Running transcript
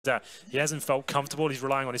He hasn't felt comfortable. He's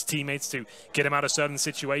relying on his teammates to get him out of certain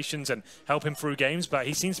situations and help him through games, but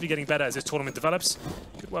he seems to be getting better as this tournament develops.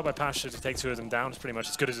 Good work by Pasha to take two of them down. It's pretty much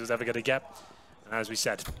as good as it's ever going to get. And as we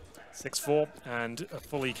said, 6-4 and a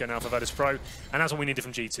full eco now for Virtus.pro, and that's what we needed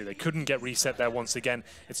from G2. They couldn't get reset there once again.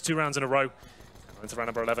 It's 2 rounds in a row. Into round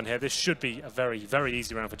number 11 here. This should be a very, very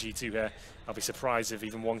easy round for G2 here. I'll be surprised if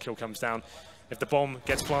even one kill comes down. If the bomb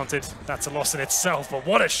gets planted, that's a loss in itself, but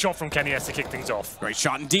what a shot from kennyS to kick things off. Great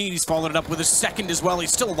shot indeed. He's followed it up with a second as well.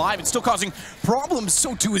 He's still alive and still causing problems.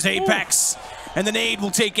 So too is Apex. And the nade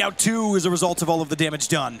will take out 2 as a result of all of the damage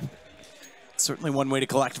done. Certainly one way to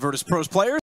collect Virtus.pro's players.